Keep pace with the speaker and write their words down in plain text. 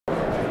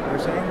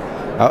saying?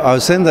 I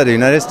was saying that the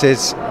United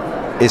States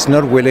is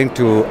not willing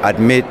to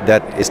admit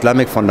that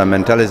Islamic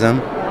fundamentalism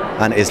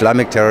and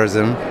Islamic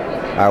terrorism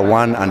are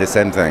one and the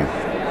same thing.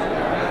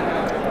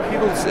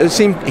 People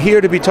seem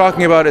here to be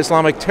talking about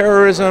Islamic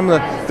terrorism.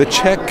 The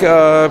Czech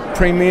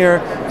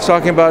premier is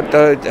talking about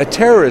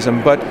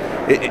terrorism, but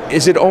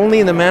is it only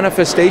in the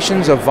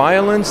manifestations of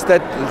violence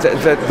that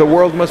the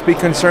world must be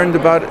concerned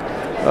about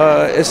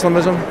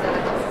Islamism?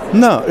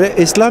 No,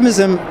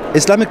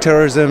 Islamic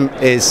terrorism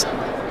is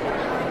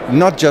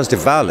not just the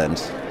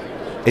violence,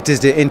 it is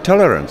the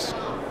intolerance.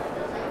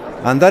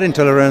 And that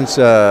intolerance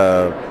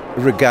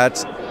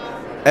regards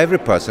every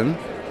person,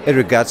 it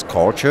regards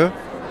culture,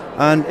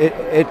 and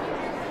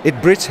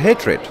it breeds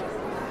hatred.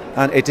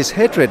 And it is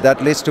hatred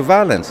that leads to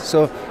violence.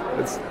 So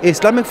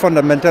Islamic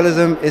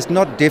fundamentalism is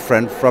not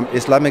different from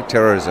Islamic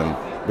terrorism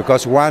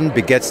because one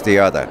begets the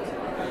other.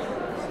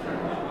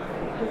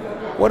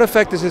 What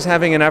effect is this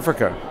having in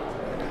Africa?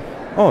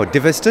 Oh,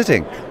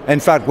 devastating. In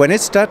fact, when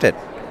it started,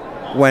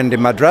 when the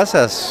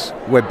madrasas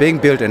were being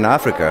built in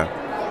Africa,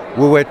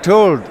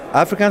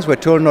 Africans were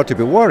told not to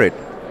be worried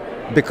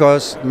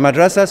because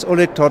madrasas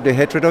only taught the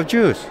hatred of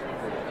Jews.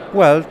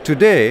 Well,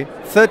 today,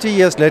 30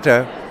 years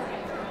later,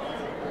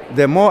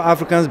 there are more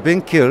Africans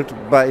being killed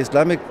by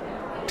Islamic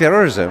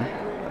terrorism,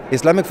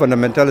 Islamic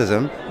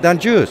fundamentalism, than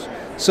Jews.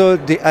 So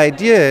the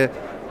idea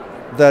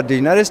that the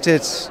United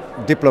States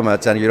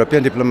diplomats and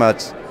European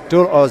diplomats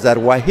told us that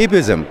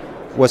Wahhabism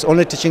was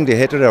only teaching the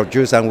hatred of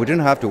Jews and we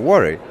didn't have to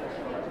worry,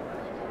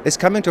 is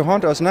coming to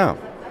haunt us now.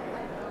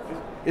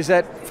 Is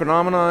that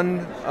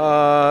phenomenon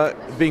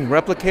being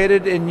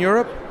replicated in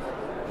Europe?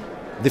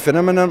 The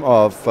phenomenon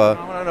of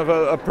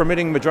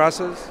permitting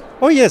madrasas?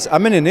 Oh yes, I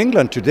mean in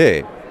England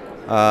today,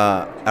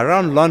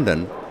 around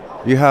London,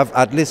 you have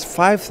at least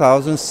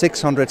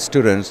 5,600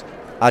 students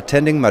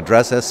attending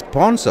madrasas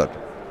sponsored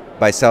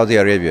by Saudi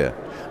Arabia.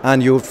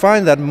 And you'll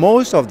find that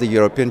most of the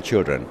European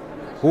children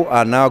who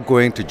are now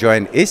going to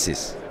join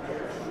ISIS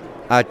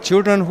are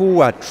children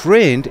who are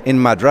trained in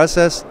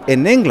madrasas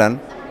in England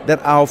that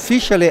are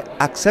officially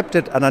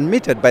accepted and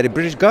admitted by the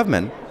British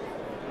government.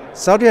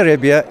 Saudi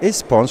Arabia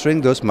is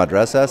sponsoring those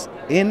madrasas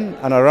in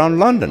and around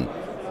London.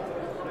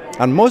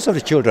 And most of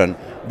the children,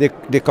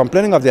 they're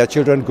complaining of their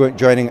children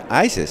joining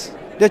ISIS.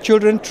 Their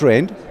children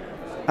trained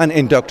and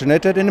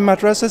indoctrinated in the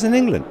madrasas in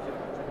England.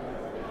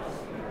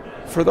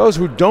 For those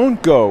who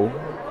don't go,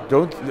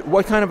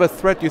 what kind of a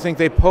threat do you think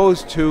they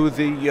pose to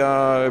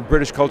the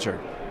British culture?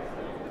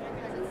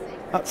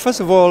 First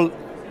of all,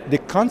 the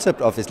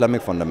concept of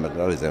Islamic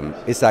fundamentalism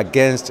is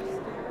against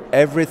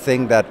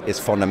everything that is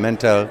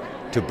fundamental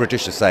to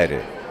British society.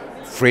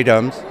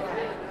 Freedom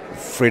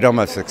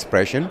of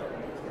expression,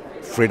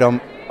 freedom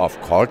of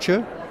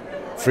culture,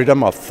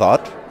 freedom of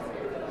thought.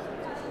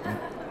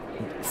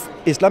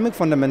 Islamic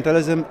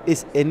fundamentalism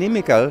is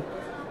inimical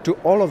to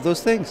all of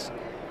those things.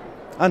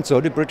 And so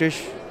the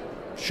British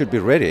should be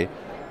ready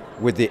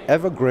with the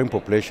ever-growing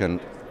population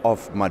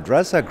of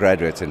madrasa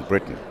graduates in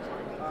Britain.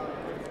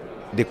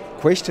 The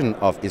question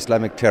of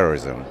Islamic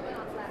terrorism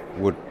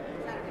would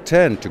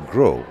tend to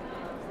grow.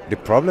 The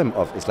problem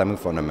of Islamic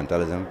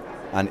fundamentalism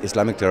and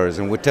Islamic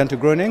terrorism would tend to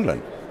grow in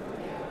England.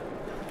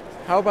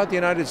 How about the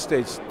United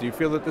States? Do you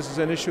feel that this is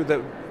an issue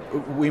that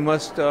we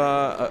must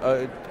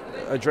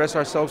address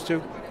ourselves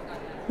to?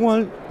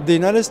 Well, the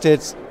United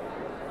States,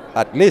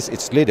 at least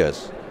its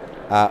leaders,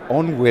 are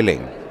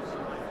unwilling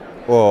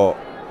or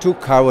too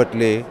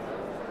cowardly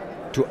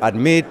to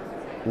admit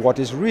what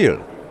is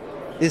real.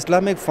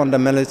 Islamic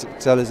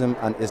fundamentalism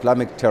and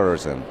Islamic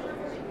terrorism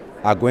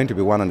are going to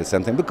be one and the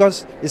same thing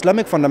because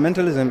Islamic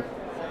fundamentalism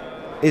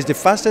is the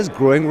fastest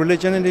growing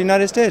religion in the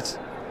United States.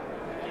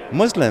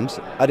 Muslims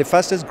are the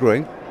fastest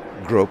growing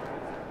group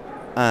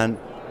and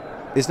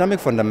Islamic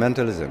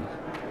fundamentalism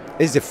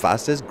is the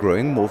fastest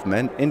growing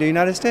movement in the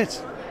United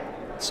States.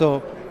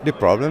 So the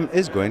problem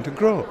is going to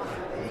grow.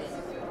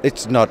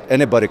 It's not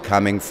anybody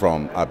coming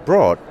from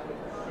abroad,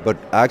 but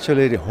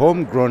actually the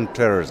homegrown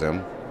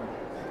terrorism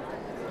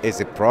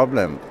is a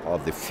problem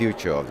of the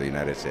future of the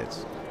United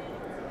States.